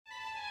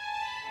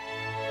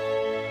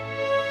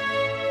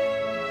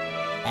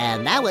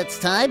And now it's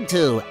time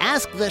to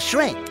Ask the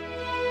Shrink.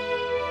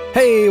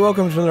 Hey,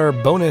 welcome to another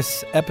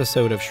bonus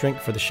episode of Shrink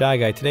for the Shy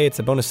Guy. Today it's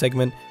a bonus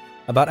segment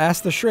about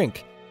Ask the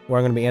Shrink, where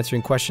I'm going to be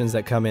answering questions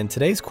that come in.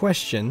 Today's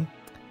question,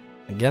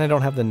 again, I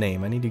don't have the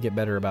name. I need to get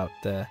better about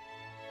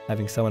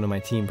having someone on my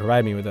team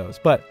provide me with those.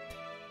 But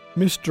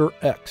Mr.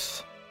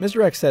 X.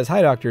 Mr. X says,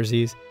 "Hi, Dr.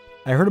 Aziz.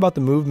 I heard about the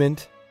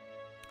movement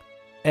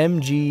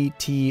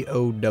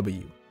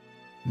MGTOW,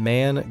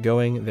 man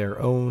going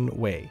their own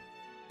way.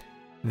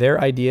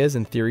 Their ideas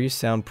and theories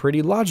sound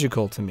pretty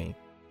logical to me.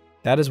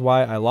 That is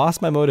why I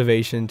lost my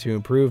motivation to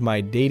improve my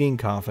dating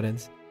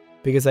confidence,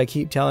 because I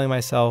keep telling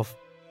myself,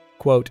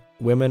 quote,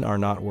 women are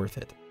not worth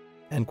it,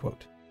 end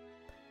quote.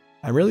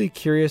 I'm really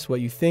curious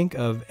what you think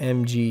of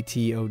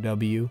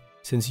MGTOW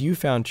since you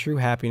found true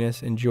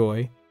happiness and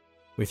joy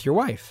with your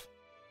wife.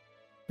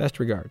 Best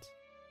regards,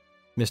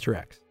 Mr.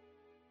 X."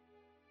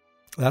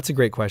 That's a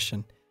great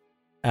question.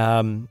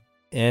 And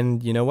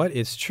you know what?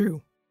 It's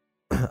true.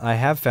 I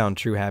have found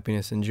true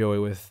happiness and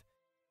joy with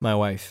my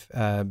wife.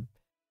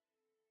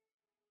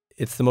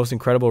 It's the most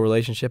incredible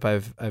relationship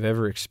I've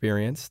ever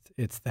experienced.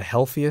 It's the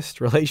healthiest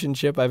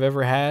relationship I've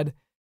ever had.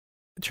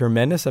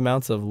 Tremendous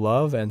amounts of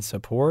love and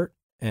support,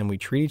 and we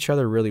treat each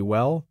other really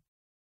well,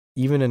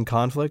 even in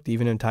conflict,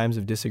 even in times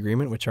of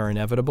disagreement, which are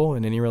inevitable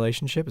in any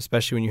relationship,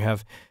 especially when you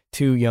have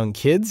two young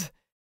kids.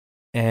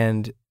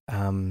 And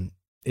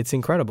it's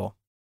incredible.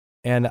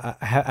 And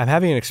I'm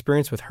having an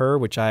experience with her,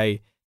 which I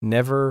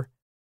never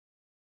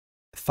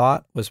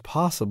thought was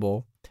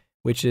possible,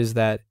 which is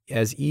that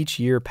as each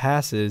year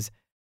passes,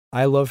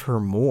 I love her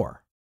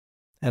more,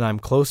 and I'm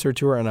closer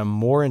to her, and I'm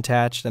more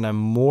attached, and I'm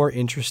more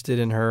interested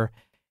in her.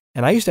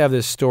 And I used to have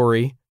this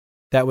story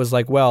that was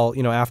like, well,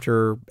 you know,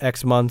 after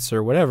X months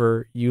or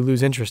whatever, you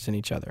lose interest in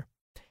each other.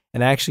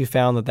 And I actually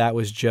found that that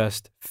was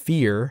just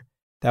fear.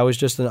 That was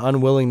just an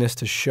unwillingness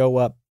to show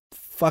up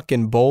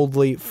fucking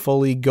boldly,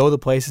 fully, go the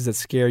places that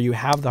scare you,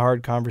 have the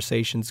hard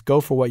conversations,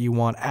 go for what you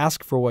want,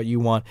 ask for what you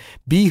want,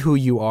 be who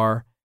you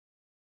are,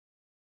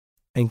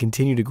 and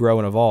continue to grow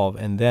and evolve.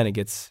 And then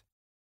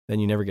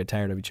you never get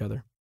tired of each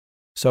other.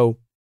 So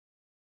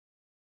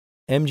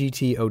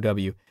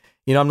MGTOW,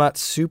 you know,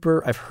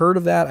 I've heard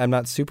of that. I'm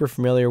not super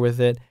familiar with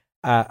it.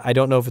 I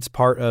don't know if it's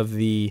part of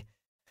the,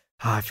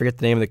 I forget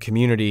the name of the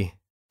community,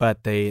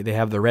 but they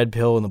have the red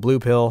pill and the blue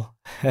pill.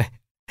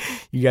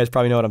 You guys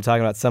probably know what I'm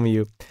talking about, some of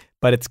you.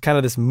 But it's kind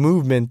of this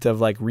movement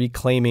of like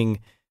reclaiming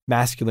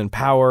masculine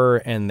power.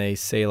 And they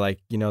say like,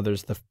 you know,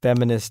 there's the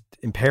feminist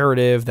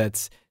imperative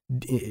that's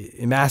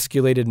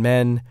emasculated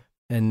men,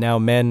 and now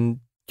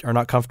men are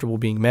not comfortable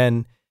being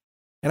men.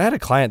 And I had a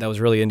client that was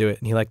really into it,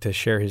 and he liked to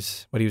share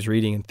what he was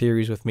reading and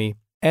theories with me.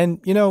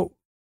 And, you know,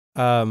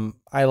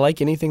 I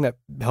like anything that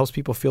helps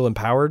people feel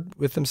empowered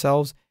with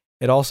themselves.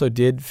 It also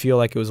did feel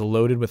like it was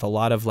loaded with a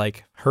lot of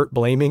like hurt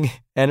blaming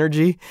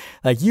energy.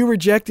 Like, you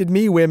rejected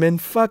me, women,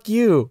 fuck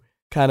you.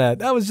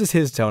 That was just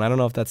his tone. I don't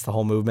know if that's the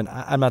whole movement.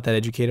 I'm not that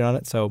educated on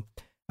it, so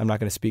I'm not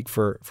going to speak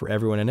for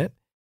everyone in it.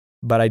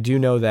 But I do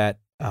know that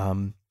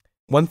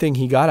one thing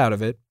he got out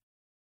of it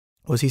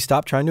was he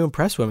stopped trying to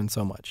impress women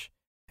so much.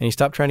 And he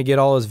stopped trying to get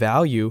all his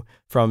value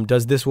from,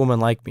 does this woman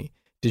like me?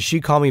 Does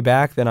she call me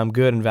back? Then I'm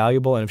good and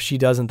valuable. And if she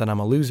doesn't, then I'm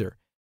a loser.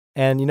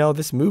 And, you know,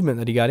 this movement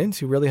that he got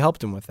into really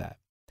helped him with that.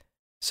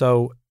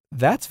 So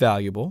that's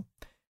valuable.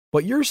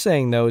 What you're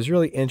saying, though, is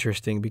really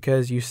interesting,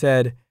 because you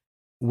said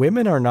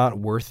women are not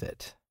worth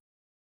it.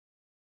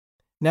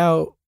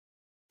 Now,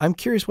 I'm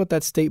curious what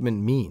that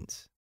statement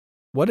means.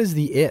 What is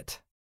the it?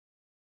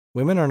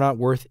 Women are not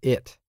worth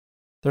it.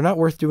 They're not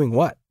worth doing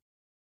what?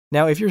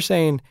 Now, if you're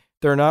saying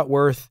they're not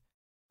worth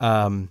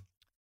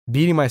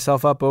beating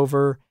myself up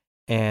over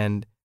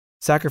and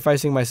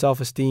sacrificing my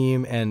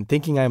self-esteem and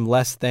thinking I'm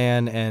less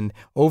than and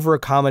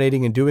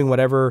over-accommodating and doing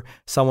whatever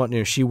someone, you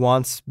know, she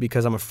wants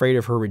because I'm afraid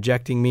of her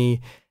rejecting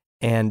me,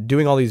 and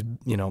doing all these,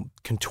 you know,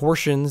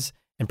 contortions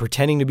and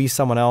pretending to be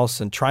someone else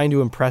and trying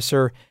to impress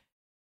her,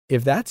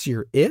 if that's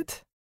your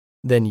it,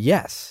 then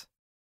yes,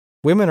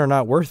 women are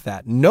not worth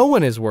that. No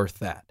one is worth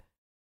that.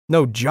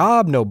 No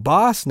job, no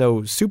boss,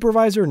 no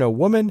supervisor, no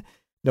woman,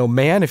 no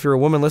man if you're a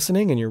woman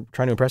listening and you're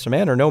trying to impress a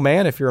man, or no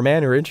man if you're a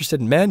man who are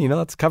interested in men. You know,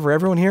 let's cover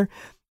everyone here.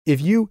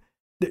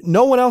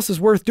 No one else is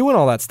worth doing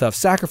all that stuff,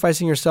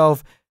 sacrificing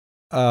yourself,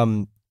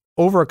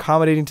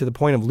 over-accommodating to the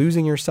point of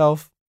losing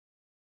yourself.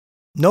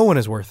 No one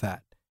is worth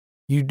that.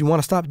 You want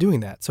to stop doing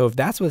that. So if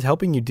that's what's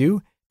helping you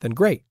do, then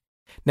great.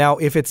 Now,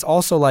 if it's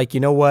also like, you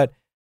know what,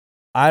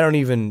 I don't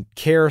even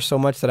care so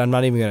much that I'm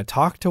not even going to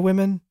talk to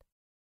women,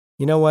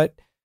 you know what?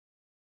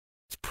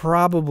 It's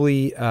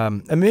probably,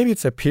 and maybe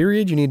it's a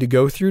period you need to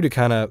go through to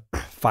kind of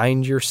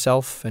find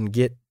yourself and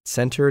get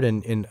centered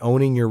in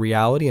owning your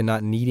reality and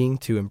not needing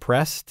to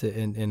impress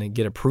and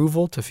get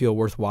approval to feel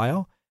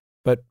worthwhile.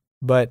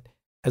 But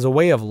as a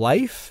way of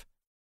life,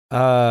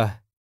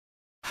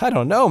 I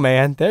don't know,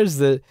 man. There's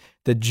the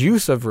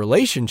juice of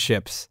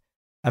relationships.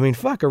 I mean,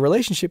 fuck, a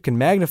relationship can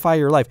magnify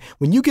your life.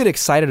 When you get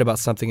excited about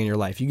something in your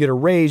life, you get a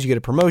raise, you get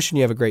a promotion,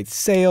 you have a great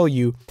sale,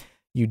 you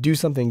do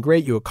something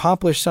great, you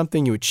accomplish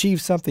something, you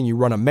achieve something, you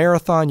run a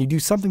marathon, you do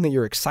something that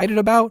you're excited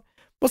about,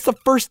 What's the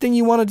first thing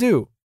you want to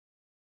do?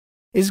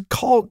 Is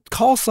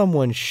call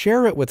someone,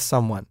 share it with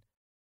someone.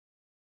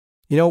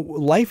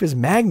 Life is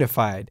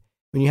magnified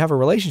when you have a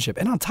relationship.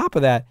 And on top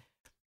of that,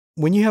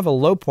 when you have a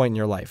low point in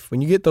your life,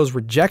 when you get those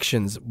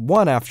rejections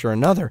one after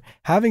another,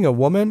 having a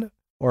woman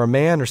or a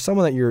man or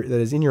someone that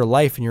is in your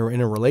life and you're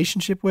in a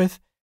relationship with,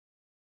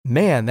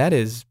 man, that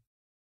is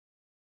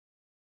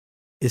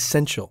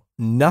essential.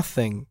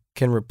 Nothing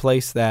can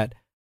replace that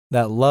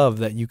love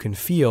that you can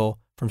feel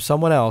from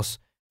someone else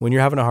when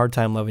you're having a hard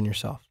time loving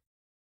yourself.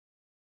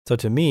 So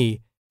to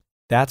me,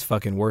 that's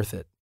fucking worth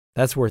it.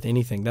 That's worth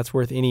anything. That's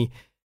worth any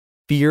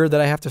fear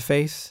that I have to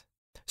face.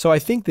 So I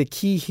think the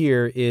key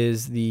here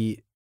is the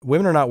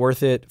women are not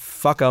worth it,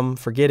 fuck them,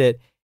 forget it,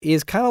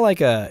 is kind of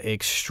like a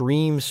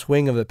extreme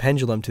swing of the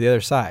pendulum to the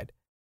other side.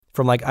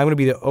 From like, I'm going to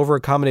be the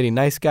over-accommodating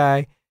nice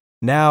guy.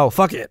 Now,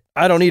 fuck it.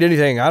 I don't need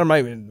anything.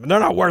 They're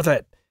not worth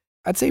it.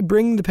 I'd say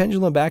bring the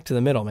pendulum back to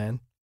the middle, man.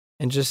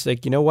 And just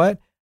like, you know what?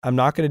 I'm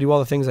not going to do all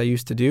the things I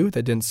used to do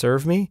that didn't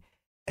serve me.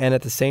 And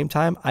at the same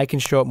time, I can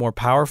show up more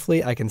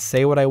powerfully. I can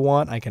say what I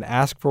want. I can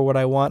ask for what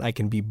I want. I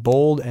can be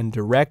bold and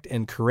direct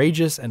and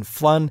courageous and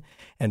fun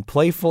and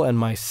playful and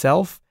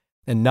myself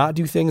and not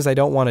do things I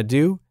don't want to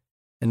do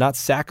and not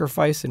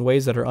sacrifice in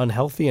ways that are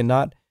unhealthy and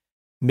not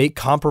make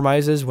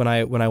compromises when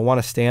I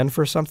want to stand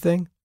for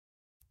something.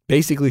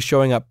 Basically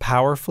showing up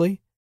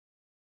powerfully.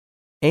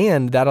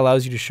 And that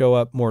allows you to show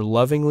up more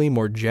lovingly,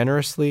 more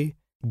generously,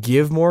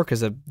 give more,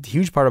 because a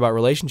huge part about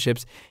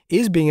relationships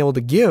is being able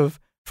to give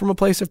from a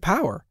place of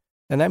power.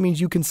 And that means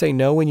you can say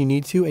no when you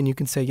need to, and you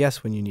can say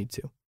yes when you need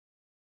to.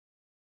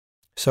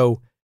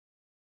 So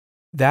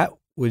that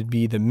would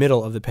be the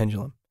middle of the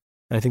pendulum.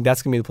 And I think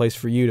that's going to be the place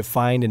for you to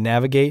find and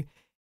navigate.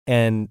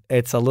 And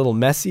it's a little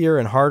messier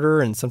and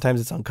harder, and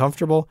sometimes it's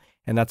uncomfortable.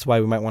 And that's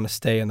why we might want to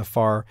stay on the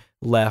far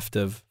left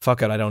of,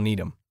 fuck it, I don't need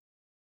them.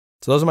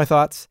 So those are my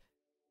thoughts.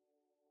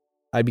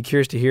 I'd be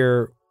curious to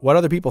hear what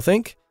other people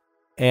think,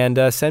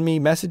 and send me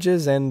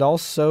messages. And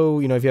also,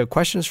 if you have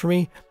questions for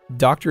me,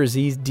 Dr.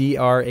 Aziz,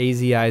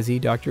 D-R-A-Z-I-Z,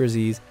 Dr.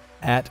 Aziz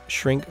at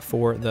Shrink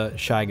for the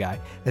Shy Guy.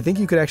 I think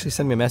you could actually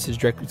send me a message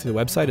directly to the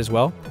website as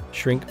well,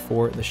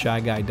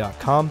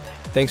 shrinkfortheshyguy.com.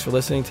 Thanks for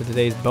listening to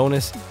today's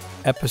bonus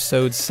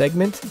episode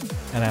segment,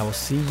 and I will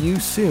see you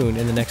soon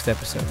in the next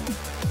episode.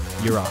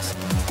 You're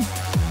awesome.